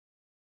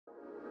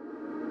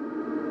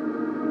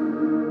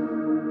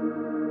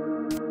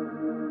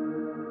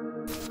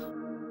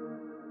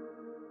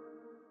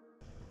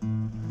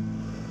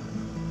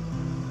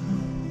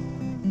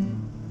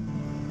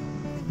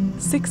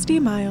60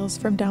 miles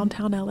from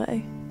downtown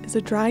LA is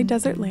a dry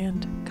desert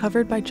land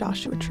covered by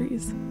Joshua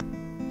trees.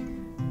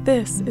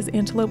 This is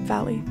Antelope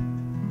Valley,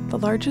 the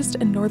largest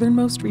and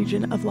northernmost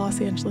region of Los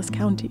Angeles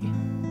County.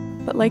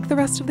 But like the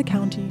rest of the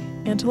county,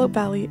 Antelope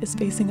Valley is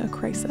facing a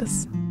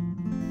crisis.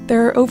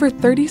 There are over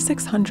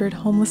 3,600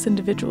 homeless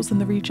individuals in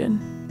the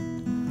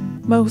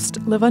region. Most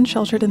live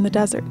unsheltered in the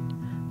desert,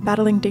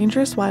 battling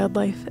dangerous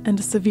wildlife and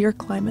a severe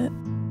climate.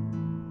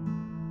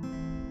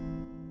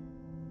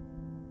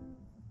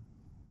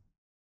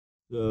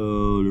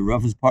 So the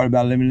roughest part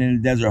about living in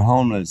the desert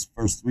homeless,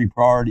 first three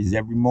priorities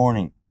every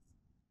morning: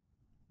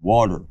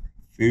 water,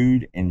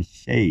 food, and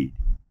shade.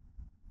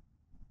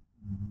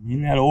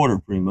 In that order,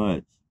 pretty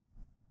much.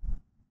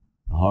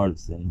 The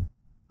hardest thing.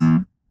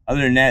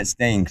 Other than that,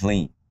 staying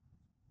clean.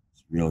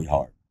 It's really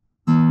hard.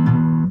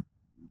 You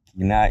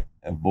cannot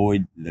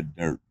avoid the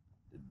dirt,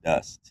 the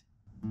dust.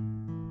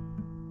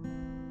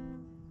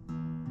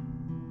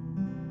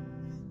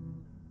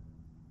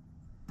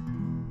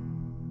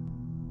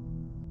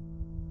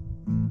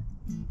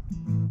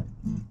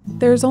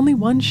 There is only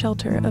one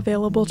shelter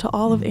available to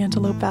all of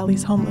Antelope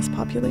Valley's homeless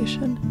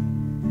population.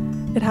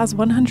 It has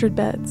 100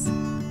 beds.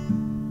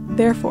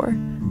 Therefore,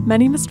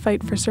 many must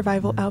fight for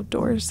survival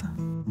outdoors.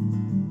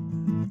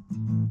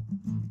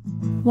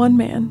 One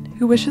man,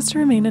 who wishes to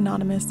remain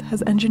anonymous,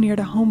 has engineered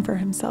a home for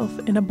himself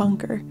in a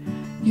bunker,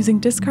 using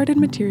discarded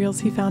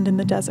materials he found in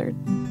the desert.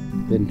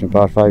 Been for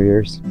about 5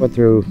 years. Went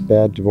through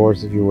bad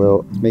divorce, if you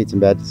will. Made some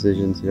bad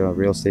decisions,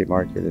 real estate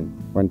market, and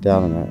went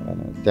down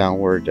on a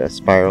downward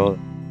spiral.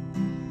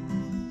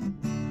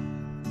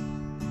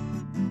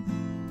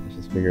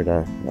 Figured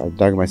I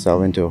dug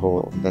myself into a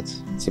hole.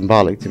 That's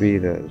symbolic to me,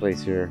 the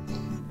place here.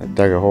 I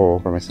dug a hole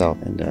for myself,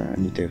 and I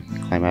need to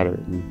climb out of it.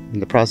 And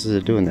in the process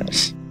of doing that,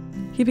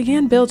 He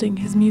began building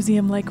his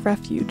museum-like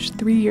refuge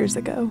 3 years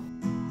ago.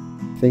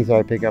 things that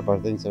I pick up are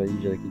things that I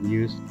usually can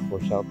use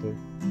for shelter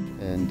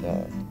and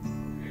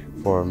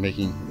for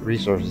making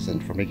resources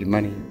and for making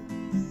money.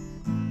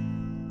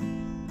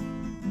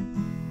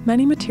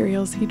 Many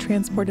materials he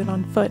transported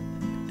on foot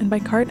and by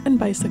cart and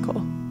bicycle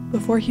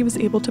before he was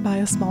able to buy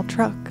a small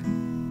truck.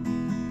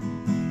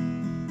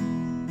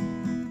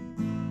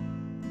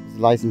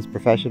 Licensed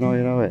professional,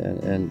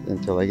 and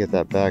until I get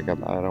that back, I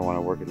don't want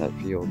to work in that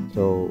field.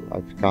 So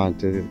I've gone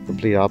to the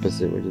complete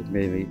opposite, which is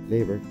mainly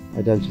labor.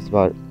 I've done just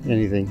about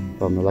anything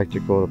from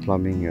electrical to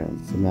plumbing,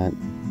 cement,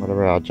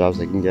 whatever odd jobs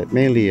I can get.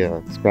 Mainly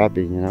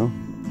scrapping,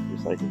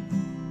 recycling.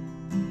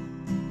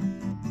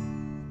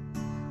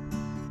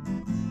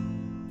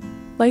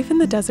 Life in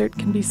the desert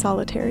can be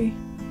solitary.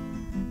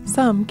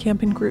 Some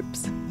camp in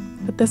groups,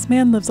 but this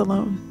man lives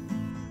alone.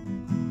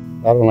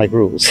 I don't like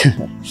rules.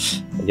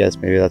 I guess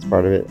maybe that's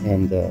part of it,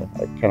 and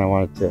I kind of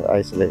wanted to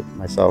isolate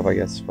myself, I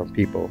guess, from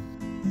people.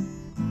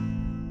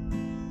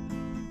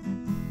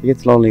 It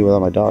gets lonely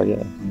without my dog,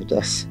 yeah, it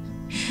does.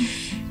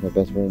 My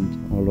best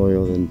friend, more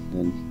loyal than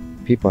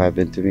people have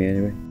been to me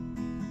anyway.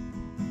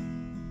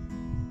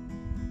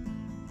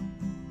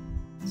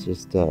 It's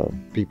just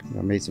people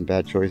made some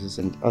bad choices,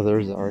 and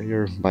others are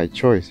here by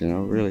choice,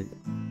 really.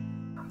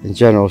 In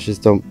general,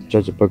 just don't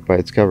judge a book by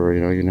its cover,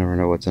 you never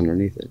know what's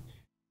underneath it.